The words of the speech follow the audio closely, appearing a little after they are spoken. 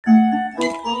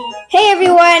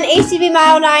everyone, ACB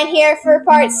Mile 9 here for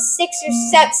part 6 or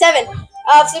 7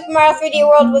 of Super Mario 3D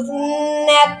World with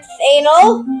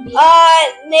Nathaniel.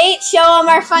 Nate, show him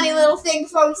our funny little thing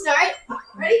before we start.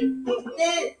 Ready?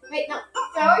 Wait, no.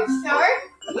 Shower.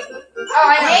 Oh,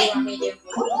 I know what you want me to do.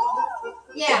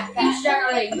 Yeah. Keep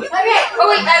starting. Okay. Oh,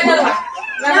 wait, I have another one.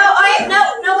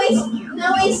 No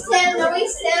waste, Tim.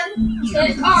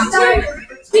 Tim. Oh, Tim.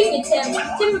 Speaking of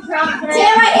Tim Brown. Tim,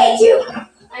 I hate you.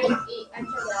 I killed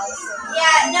Alice.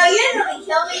 Yeah, no, you didn't really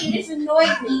kill me. You just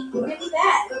annoyed me. Really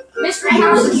bad. Mystery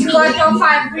House is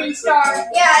 105 green star.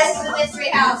 Yeah, this is a mystery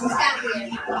house. It's kind of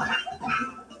weird.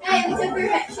 Hey, we took your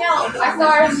shell. I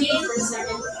thought I was me for a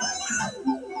second.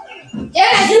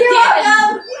 Yeah, You're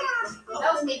welcome.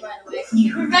 That was me, by the way.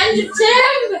 Revenge of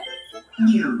Tim.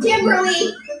 Kimberly.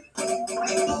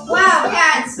 Wow,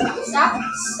 cats.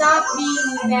 Stop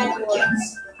being bad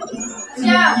boys.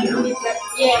 Stop.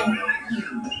 Yeah.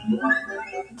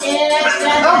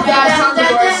 Oh God,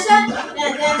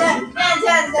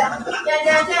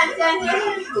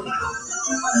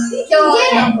 kill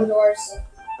the doors.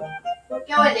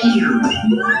 Go in there.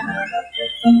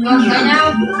 Okay, now.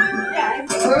 Yeah.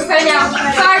 We're okay now.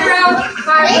 Fire round.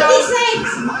 Make these things.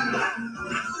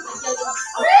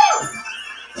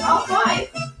 All five.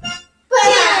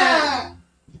 Bam!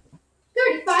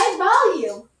 35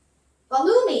 volume.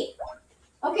 Balloony.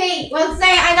 Okay, one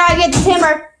second. I gotta get the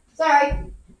timber. Sorry.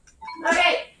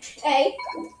 Okay. A.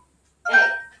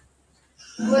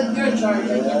 Well, you're in charge, I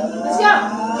guess. Let's go.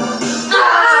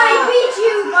 I beat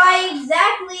you by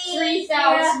exactly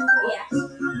 3,000. Yeah.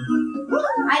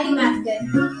 I do math good.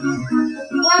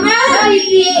 Well, now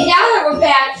that we're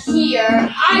back here,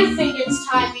 I think it's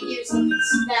time to do something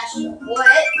special.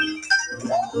 What?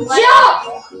 Jump!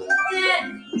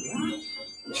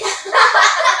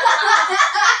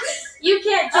 You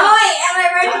can't jump. Oh wait, am I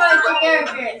ready with the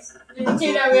characters?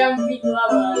 Dude, we haven't beat the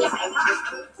level.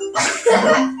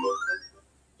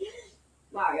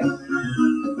 Mario.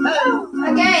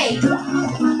 Okay.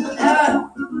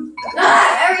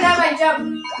 Every time I jump,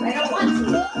 I don't want to.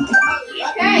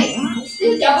 Okay. Let's do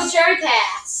Double this. cherry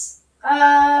pass.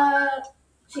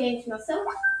 Change myself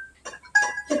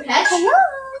to Pet.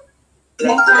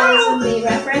 Next time is going to be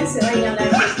reference, so I know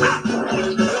that.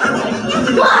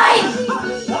 What?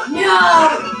 No!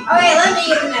 Okay, let me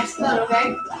get the next clone, okay?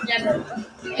 Never.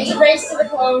 It's a race to the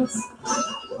clones.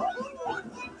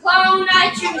 Clone,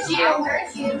 I choose you. I'll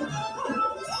hurt you.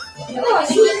 Oh,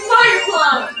 sweet fire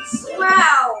clones.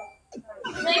 Wow.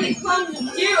 Maybe clones of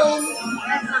Doom.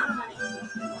 That's not funny.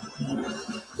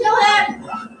 Kill him!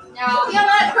 No. Kill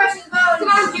him, crush his bones. Come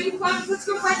on, Doom clones, let's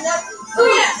go find them. Oh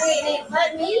yeah, wait,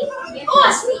 let me get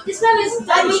Oh, sweet, this one is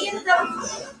let done. me get the double.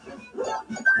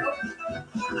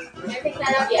 Can I pick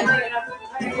that up? Yeah.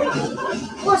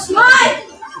 Oh, smart!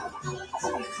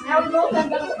 Now we both have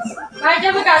doubles. My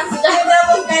double got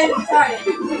Double guys retarded.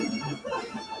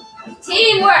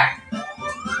 Teamwork.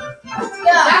 Let's go.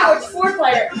 Now it's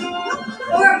 4-player.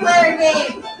 4-player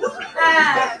game.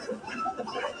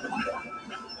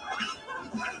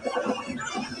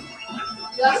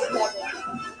 Just double.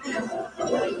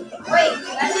 Wait,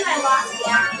 doesn't I lost the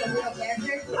actual little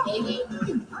character? Maybe.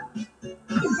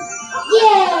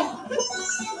 Yeah!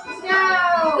 No!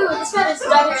 Ooh, this one is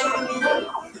double.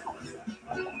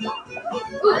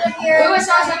 Ooh, I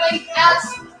saw something else.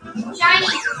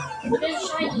 Shiny! It is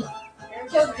shiny.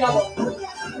 Kill double.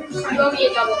 You owe me a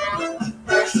double now.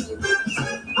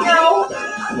 No!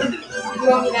 You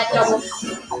owe me that double.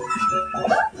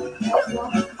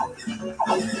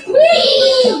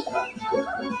 Whee!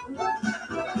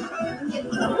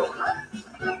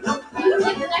 You can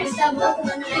get the next double and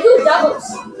then I Two doubles.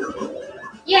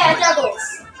 Yeah, doubles.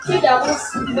 2 doubles.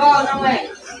 No way.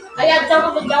 I got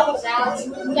double the doubles, Alex.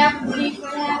 That would be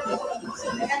what happened.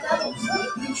 I got doubles.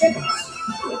 You triples.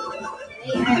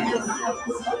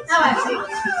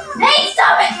 Hey,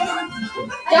 stop it!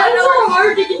 Doubles are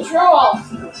hard to control.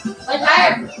 Like I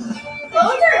have.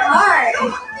 Those are hard.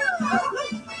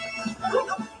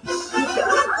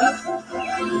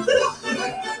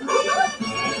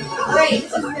 Wait,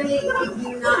 this is really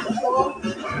not cool.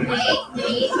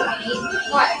 Nate.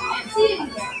 What? I can't see it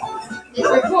here. It's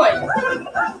recording.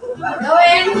 Go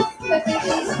in quickly,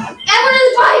 please. And we're in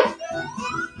the pipe!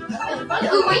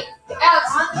 Ooh, wait. Alex.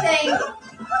 On the thing.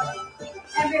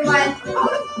 Everyone.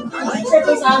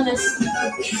 Triples on this.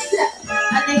 I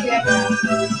think we have to.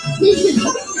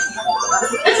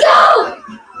 Let's go!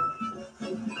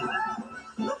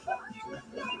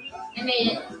 I made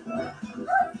it.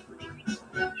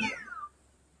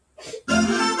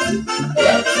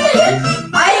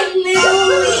 I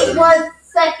literally was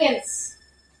seconds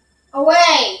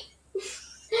away.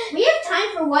 We have time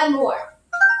for one more.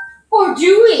 Or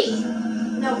do we?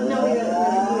 No, we don't.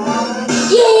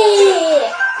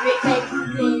 Yeah!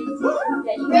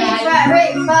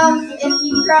 Right, if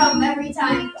you crumb every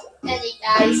time. And he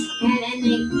dies. And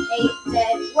they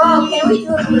dead. Whoa, can we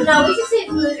do it? No, we should save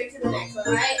the loser to the next one,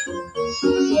 right?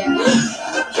 Yeah.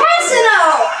 Casino!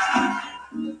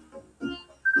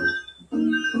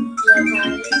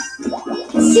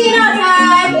 Casino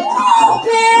time!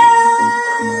 Open!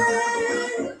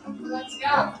 Let's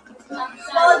go.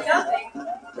 Slow jumping.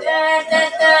 That's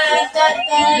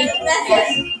it.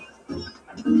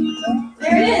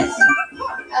 There it is.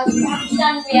 How much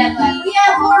time do we have left? We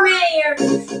have 4 minutes here.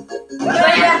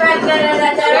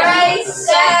 Ready,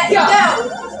 set, go!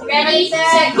 Ready, Set,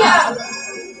 set, go! go!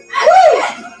 Woo!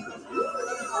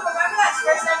 Remember that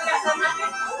first time we got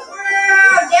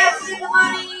 700? Yes, the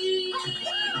money!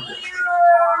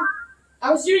 I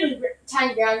was doing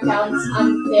tiny ground counts on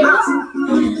theirs.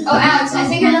 Oh, Alex, I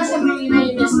think I know something you may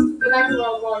have missed. Go back to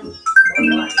roll 1.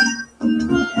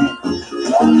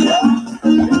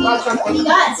 Watch our You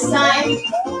got it, time.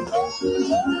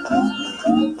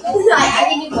 I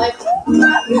can do like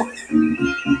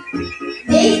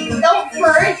 8, don't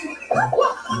purge.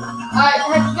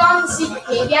 have you gone to the secret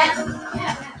cave yet?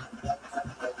 Yeah.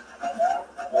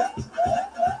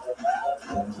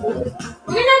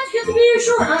 We're gonna have to get the video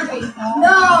short, aren't we?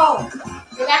 No!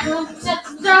 Go back to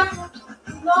 1% stuff.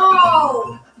 No!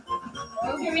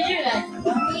 What can we do then?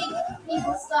 Read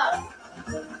people's stuff.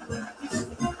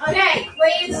 Okay, what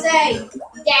do you say?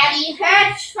 Daddy.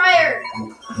 Catch fire!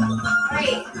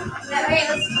 Wait,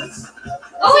 let's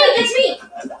Oh wait, it's me!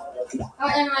 Oh,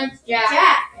 never mind, it's Jack.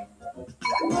 Jack.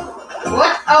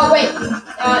 What? Oh wait.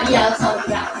 Yeah, that's all we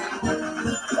got.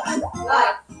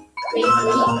 What?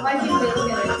 Basically. Why did you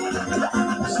look at it?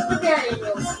 Just look at it and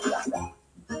you'll see.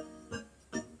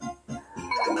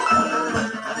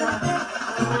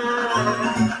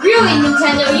 Really,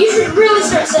 Nintendo, you should really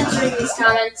start censoring these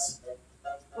comments.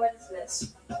 What is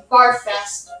this?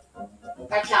 Barfest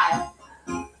by Kyle.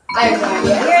 I have no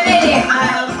idea. You're an idiot,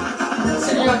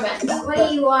 So no offense. What do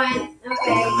you want?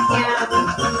 Okay, yeah.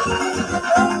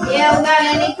 Yeah, we got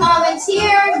any comments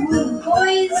here?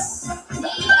 Boys?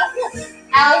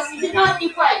 Alex, you did not be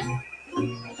quiet. Who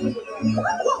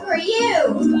are you?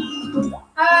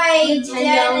 Hi,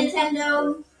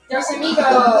 Nintendo. Dos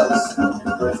amigos.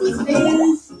 What's these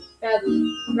videos?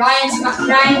 Ryan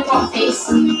got face.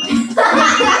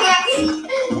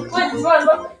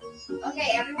 What? Okay,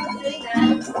 everyone's doing that.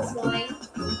 It's going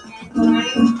and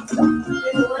going.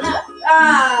 There's one up.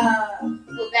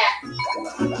 Go back.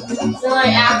 It's not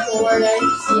like actual word, I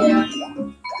just see it.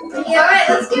 Yeah, alright,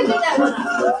 let's give it that one up.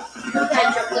 Can I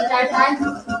jump the entire time?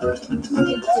 You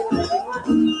can do whatever you want.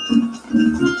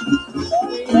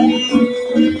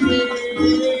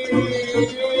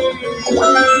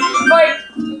 Wait,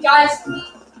 guys.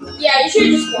 Yeah, you should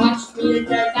have just watched me the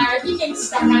entire time. I keep getting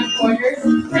stuck on corners.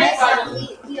 Pretty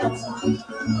funny. We don't stop.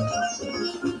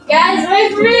 Guys, wait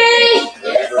for me!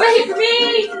 Wait for me!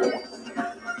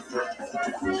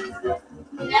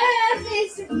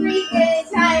 It's a pretty good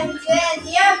time to end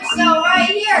the episode right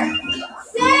here.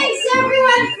 Thanks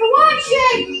everyone for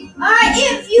watching.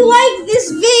 If you like this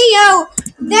video,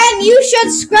 then you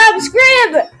should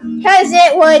subscribe, because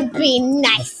it would be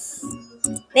nice.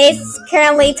 They's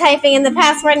currently typing in the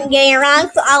password and getting it wrong,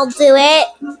 so I'll do it.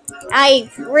 I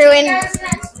ruined. Guys,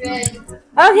 that's good.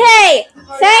 Okay,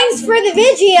 thanks for the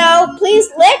video. Please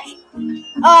lick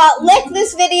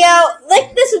this video,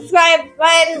 lick the subscribe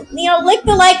button, lick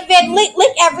the like vid,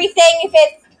 lick everything if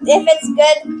it's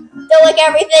good. Don't lick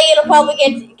everything, it'll probably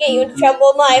get you into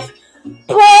trouble in life.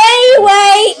 But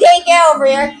anyway, take it over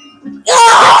here.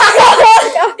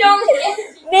 Don't.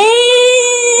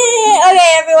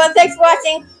 Okay, everyone, thanks for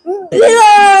watching.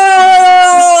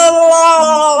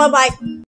 Bye.